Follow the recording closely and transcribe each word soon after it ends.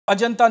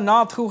Ajanta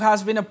Nath, who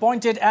has been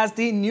appointed as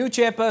the new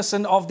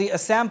chairperson of the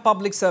Assam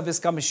Public Service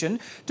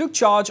Commission, took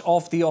charge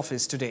of the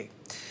office today.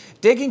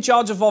 Taking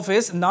charge of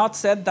office, Nath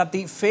said that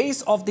the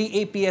face of the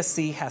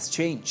APSC has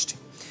changed.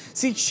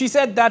 She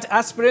said that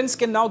aspirants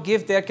can now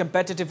give their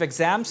competitive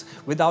exams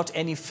without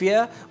any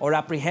fear or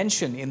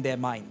apprehension in their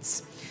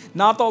minds.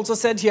 Nath also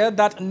said here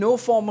that no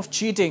form of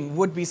cheating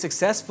would be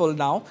successful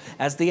now,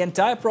 as the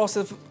entire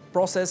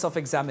process of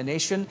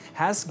examination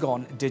has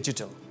gone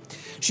digital.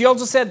 She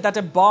also said that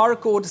a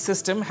barcode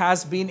system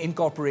has been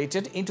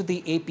incorporated into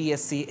the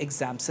APSC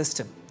exam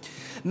system.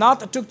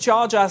 Nath took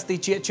charge as the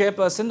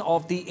chairperson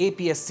of the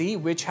APSC,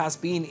 which has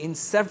been in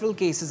several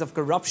cases of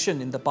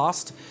corruption in the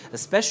past,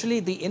 especially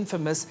the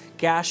infamous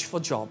cash for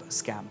job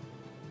scam.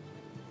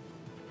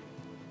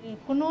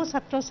 কোনো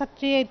ছাত্ৰ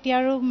ছাত্ৰী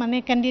এতিয়াৰো মানে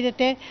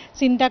ক্যান্ডিডেটে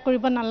চিন্তা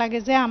কৰিব নালাগে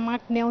যে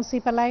আমাক নেউচি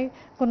পেলাই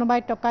কোনোবাই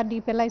টকা দি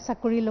পেলাই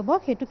চাকৰি ল'ব,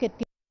 হেতু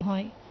কেতিয়া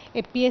হয়।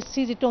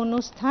 এপিএসসি যেটো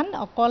অনুষ্ঠান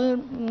অকল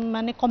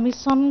মানে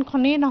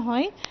কমিশনখনেই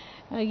নহয়,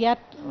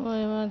 ইয়াত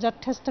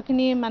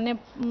যথেষ্টখিনি মানে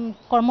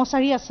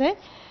কৰ্মচাৰী আছে,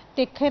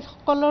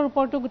 তেখেতসকলৰ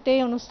ওপৰতো গোটেই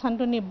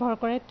অনুষ্ঠানটো নিৰ্ভৰ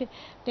কৰে।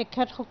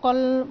 তেখেতসকল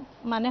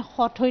মানে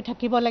সৎ হৈ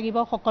থাকিব লাগিব,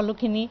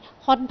 সকলোখিনি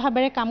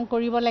সৎভাৱেৰে কাম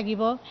কৰিব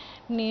লাগিব,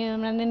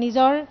 মানে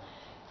নিজৰ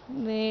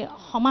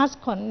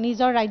সমাজখন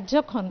নিজৰ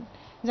ৰাজ্যখন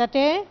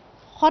যাতে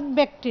সৎ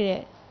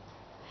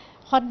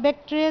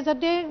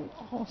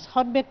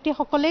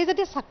ব্যক্তিসকলেই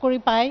যাতে চাকৰি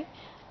পায়,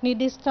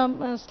 নিৰ্দিষ্ট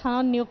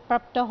স্থানত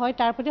নিয়োগপ্ৰাপ্ত হয়,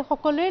 তাৰ প্ৰতি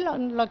সকলোৱে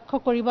লক্ষ্য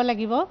কৰিব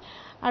লাগিব।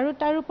 আৰু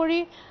তাৰ উপৰি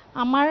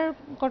আমাৰ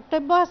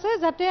কৰ্তব্য আছে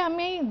যাতে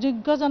আমি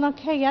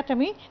যোগ্যজনকহে ইয়াত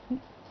আমি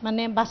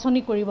মানে বাছনি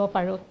কৰিব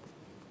পাৰোঁ।